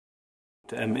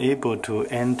I'm able to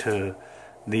enter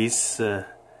this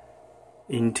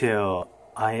Intel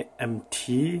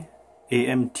AMT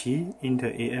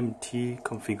Intel AMT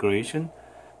configuration.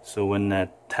 So when I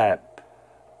tap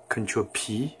Control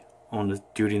P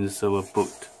during the server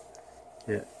boot,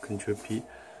 Control P.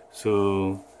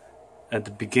 So at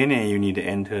the beginning you need to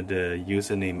enter the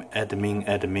username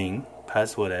admin,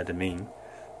 password admin.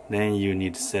 Then you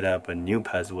need to set up a new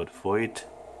password for it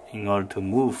in order to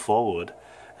move forward.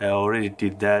 I already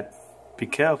did that. Be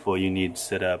careful, you need to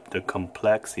set up the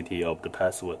complexity of the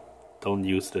password. Don't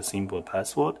use the simple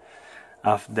password.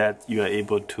 After that, you are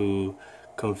able to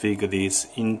configure this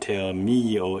Intel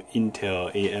Me or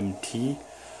Intel AMT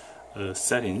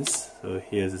settings. So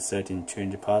here's the setting: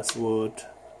 change password,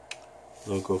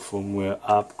 local firmware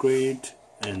upgrade,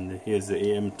 and here's the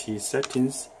AMT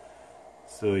settings.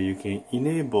 So you can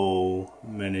enable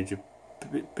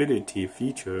manageability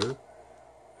feature.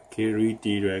 Okay,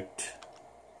 redirect,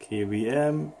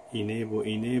 KVM, enable,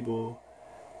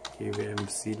 KVM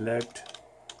select,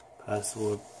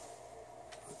 password,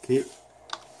 okay,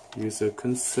 user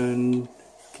consent,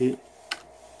 okay,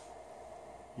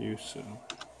 user,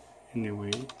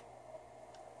 anyway,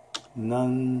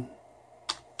 none,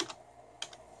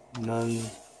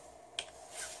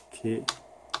 okay.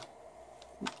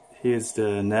 Here's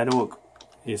the network.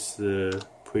 Is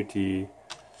pretty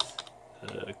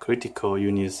critical.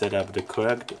 You need to set up the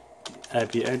correct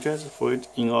IP address for it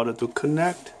in order to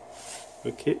connect.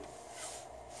 Okay.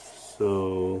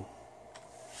 So,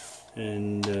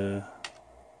 and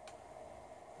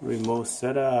remote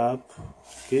setup.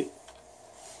 Okay.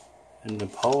 And the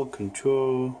power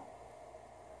control.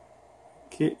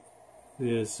 Okay.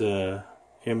 There's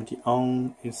AMT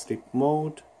on in sleep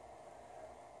mode.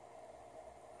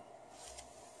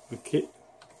 Okay,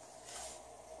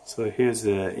 so here's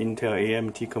the Intel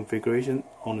AMT configuration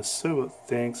on the server.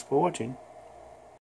 Thanks for watching.